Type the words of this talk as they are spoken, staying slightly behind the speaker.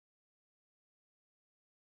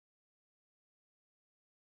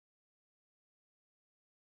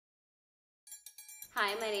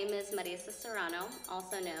Hi, my name is Marisa Serrano,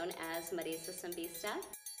 also known as Marisa Sambista.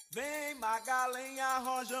 Vem magalenha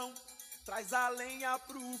rojão, traz a lenha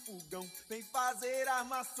pro fogão, vem fazer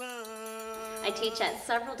armação. I teach at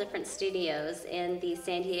several different studios in the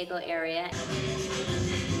San Diego area.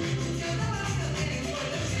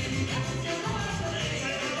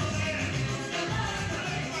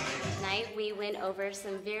 Tonight we went over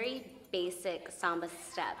some very basic samba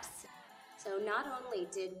steps. So not only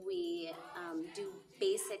did we do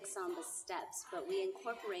basic samba steps, but we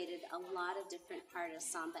incorporated a lot of different part of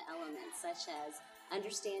samba elements, such as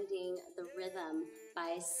understanding the rhythm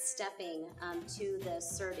by stepping to the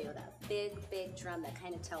surdo, that big drum that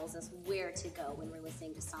kind of tells us where to go when we're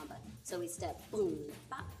listening to samba. So we step boom,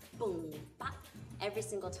 bop, every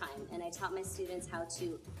single time. And I taught my students how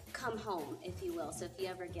to come home, if you will. So if you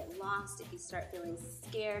ever get lost, if you start feeling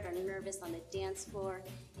scared or nervous on the dance floor,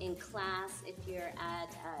 in class, if you're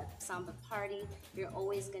at a samba party, you're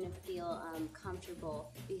always going to feel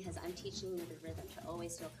comfortable because I'm teaching you the rhythm to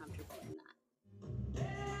always feel comfortable in that.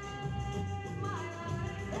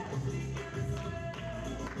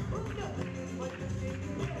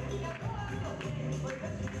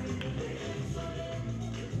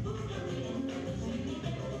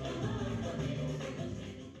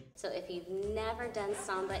 So if you've never done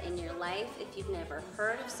samba in your life, if you've never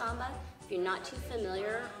heard of samba, if you're not too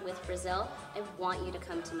familiar with Brazil, I want you to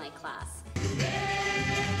come to my class.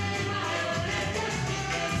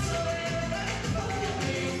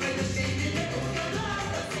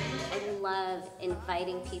 I love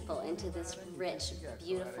inviting people into this rich,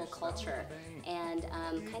 beautiful culture and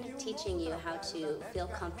kind of teaching you how to feel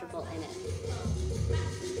comfortable in it.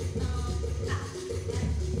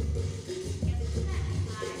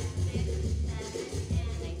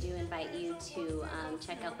 To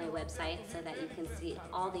check out my website so that you can see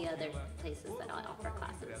all the other places that I offer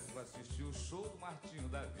classes.